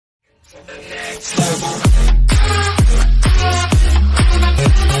Kia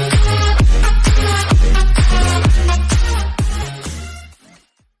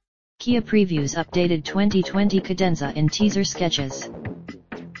previews updated 2020 Cadenza in teaser sketches.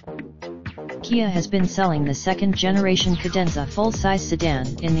 Kia has been selling the second-generation Cadenza full-size sedan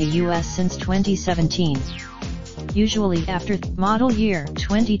in the US since 2017. Usually after model year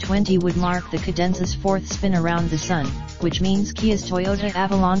 2020 would mark the Cadenza's fourth spin around the sun, which means Kia's Toyota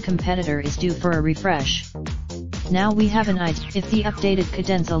Avalon competitor is due for a refresh. Now we have an idea. If the updated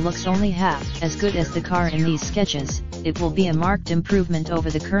Cadenza looks only half as good as the car in these sketches, it will be a marked improvement over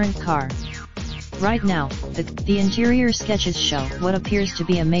the current car. Right now, the interior sketches show what appears to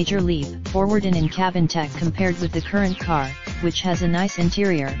be a major leap forward in cabin tech compared with the current car, which has a nice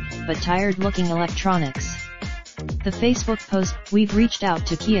interior, but tired-looking electronics. The Facebook post, "We've reached out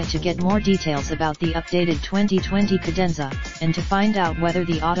to Kia to get more details about the updated 2020 Cadenza, and to find out whether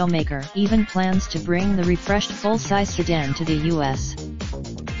the automaker even plans to bring the refreshed full-size sedan to the US."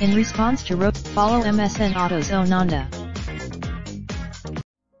 In response to follow MSN Auto's Onanda.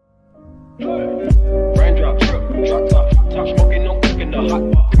 Raindrop, drop top smoking, no cooking the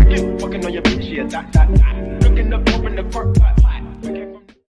hot pot. Fucking on your bitch, yeah, that. Looking up, open the park pot.